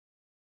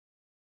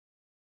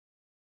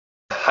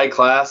Hi,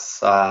 class.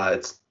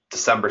 It's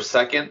December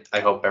 2nd. I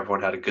hope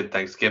everyone had a good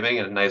Thanksgiving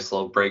and a nice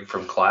little break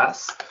from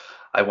class.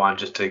 I want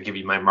just to give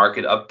you my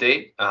market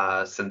update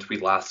since we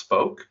last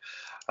spoke.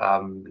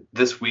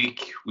 This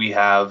week we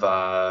have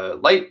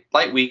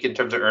light week in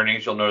terms of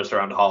earnings. You'll notice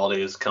around the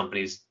holidays,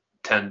 companies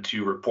tend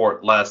to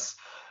report less.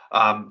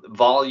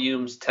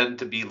 Volumes tend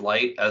to be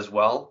light as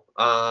well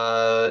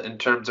in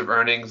terms of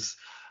earnings.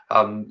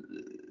 Um,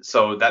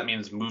 so that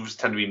means moves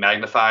tend to be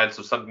magnified.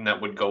 So something that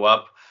would go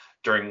up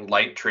during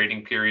light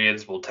trading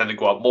periods will tend to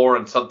go up more,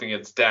 and something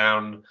that's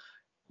down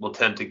will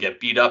tend to get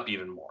beat up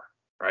even more,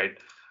 right?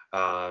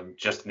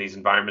 Just in these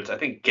environments. I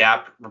think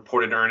Gap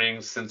reported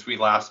earnings since we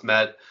last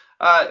met.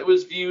 It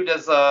was viewed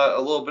as a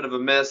little bit of a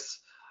miss,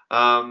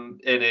 and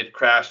it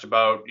crashed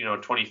about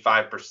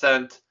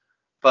 25%,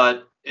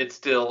 but it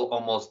still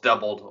almost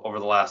doubled over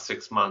the last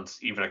 6 months,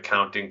 even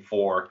accounting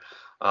for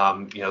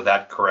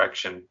that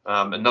correction.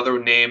 Another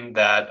name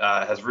that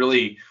has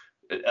really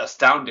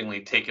astoundingly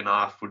taken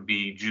off would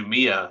be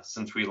Jumia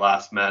since we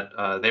last met.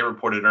 They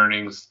reported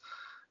earnings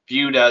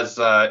viewed as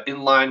in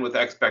line with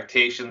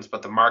expectations,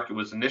 but the market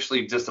was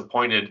initially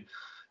disappointed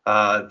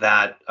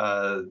that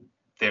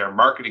their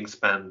marketing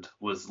spend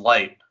was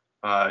light.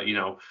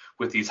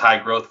 With these high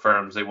growth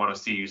firms, they want to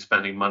see you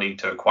spending money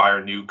to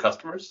acquire new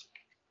customers.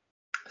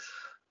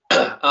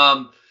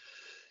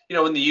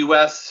 In the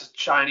U.S.,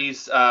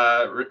 Chinese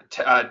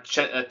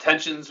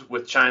tensions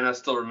with China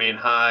still remain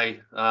high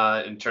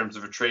in terms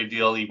of a trade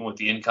deal, even with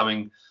the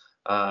incoming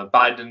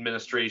Biden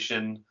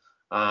administration.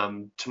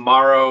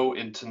 Tomorrow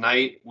and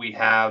tonight, we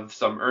have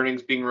some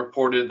earnings being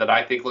reported that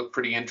I think look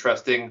pretty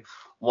interesting.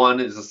 One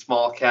is a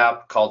small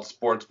cap called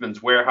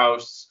Sportsman's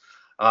Warehouse.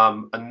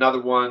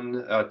 Another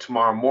one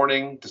tomorrow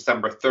morning,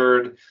 December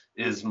 3rd,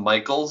 is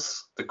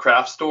Michael's, the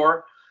craft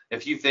store.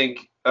 If you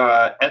think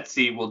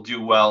Etsy will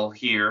do well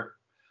here,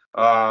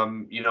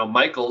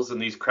 Michael's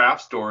and these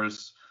craft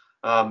stores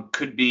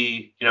could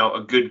be,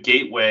 a good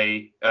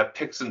gateway,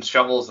 picks and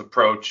shovels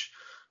approach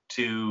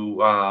to,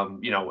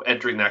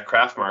 entering that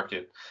craft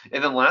market.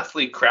 And then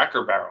lastly,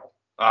 Cracker Barrel,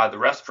 the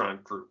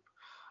restaurant group.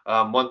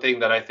 One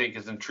thing that I think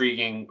is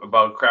intriguing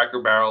about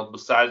Cracker Barrel,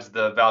 besides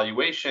the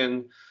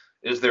valuation,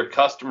 is their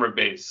customer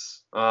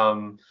base.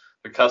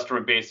 The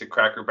customer base at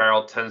Cracker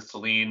Barrel tends to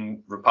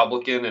lean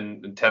Republican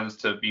and tends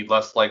to be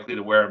less likely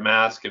to wear a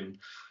mask and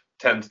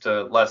tends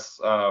to less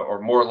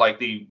or more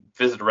likely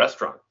visit a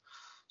restaurant.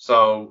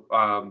 So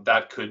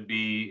that could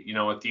be,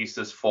 a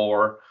thesis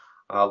for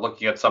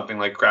looking at something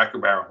like Cracker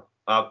Barrel.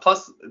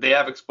 Plus, they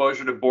have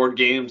exposure to board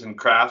games and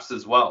crafts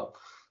as well.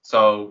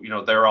 So,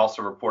 they're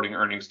also reporting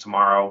earnings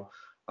tomorrow.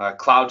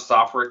 Cloud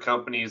software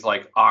companies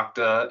like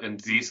Okta and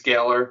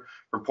Zscaler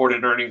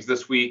reported earnings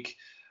this week.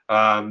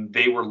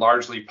 They were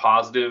largely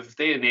positive.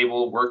 They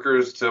enable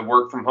workers to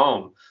work from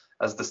home.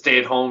 As the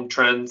stay-at-home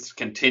trends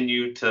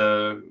continue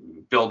to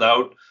build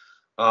out,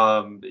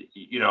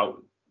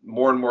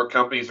 more and more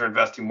companies are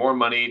investing more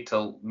money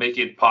to make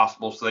it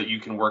possible so that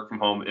you can work from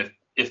home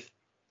if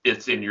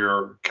it's in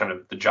your kind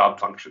of the job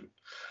function.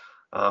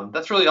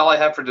 That's really all I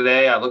have for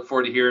today. I look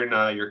forward to hearing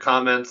your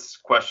comments,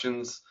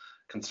 questions,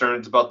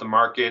 concerns about the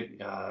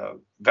market.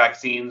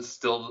 Vaccines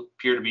still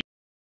appear to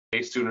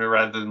be sooner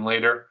rather than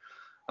later.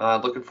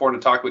 Looking forward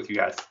to talking with you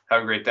guys.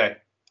 Have a great day.